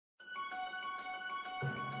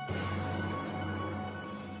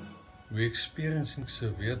We're experiencing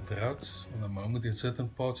severe droughts at the moment in certain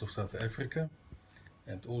parts of South Africa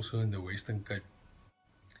and also in the Western Cape.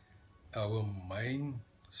 Our main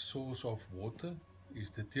source of water is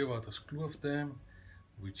the Theewaterskloof Dam,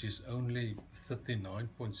 which is only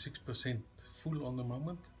 39.6% full on the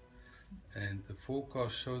moment, and the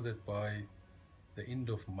forecasts show that by the end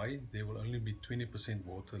of May there will only be 20%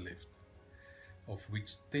 water left, of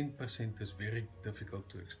which 10% is very difficult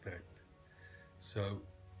to extract. So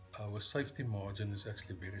our safety margin is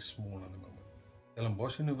actually very small at the moment.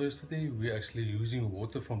 Stellenbosch University, we're actually using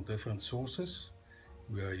water from different sources.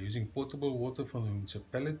 We are using potable water from the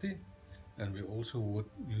municipality, and we're also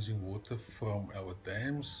using water from our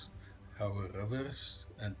dams, our rivers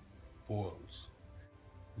and boreholes.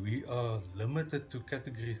 We are limited to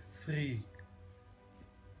category 3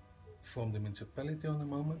 from the municipality on the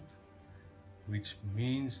moment, which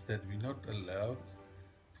means that we're not allowed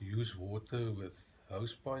to use water with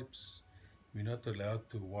hose pipes, we're not allowed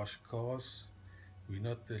to wash cars, we're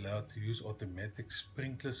not allowed to use automatic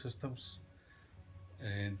sprinkler systems,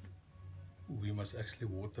 and we must actually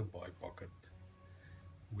water by bucket.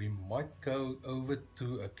 We might go over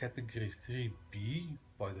to a category 3B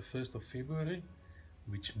by the 1st of February,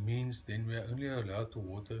 which means then we are only allowed to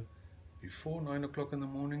water before 9 o'clock in the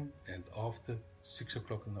morning and after 6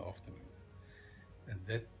 o'clock in the afternoon. And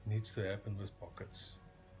that needs to happen with buckets.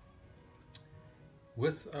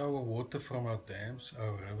 With our water from our dams,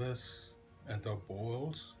 our rivers and our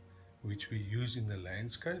boreholes, which we use in the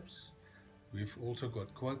landscapes, we've also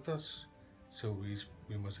got quotas, so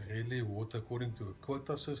we must really water according to a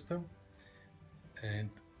quota system, and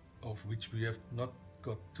of which we have not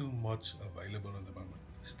got too much available at the moment.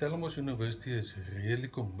 Stellenbosch University is really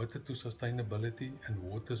committed to sustainability, and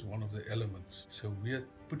water is one of the elements. So we are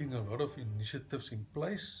putting a lot of initiatives in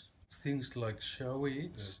place, things like shower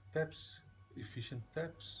heads, taps, efficient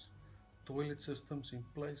taps, toilet systems in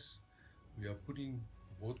place. We are putting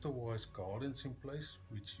water-wise gardens in place,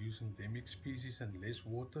 which use endemic species and less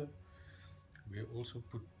water. We also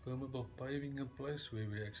put permeable paving in place, where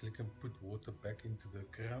we actually can put water back into the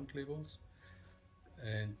ground levels.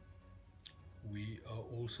 And we are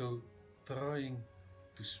also trying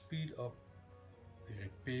to speed up the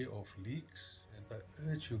repair of leaks. And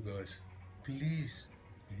I urge you guys, please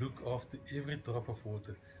look after every drop of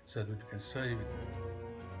water so that we can save it.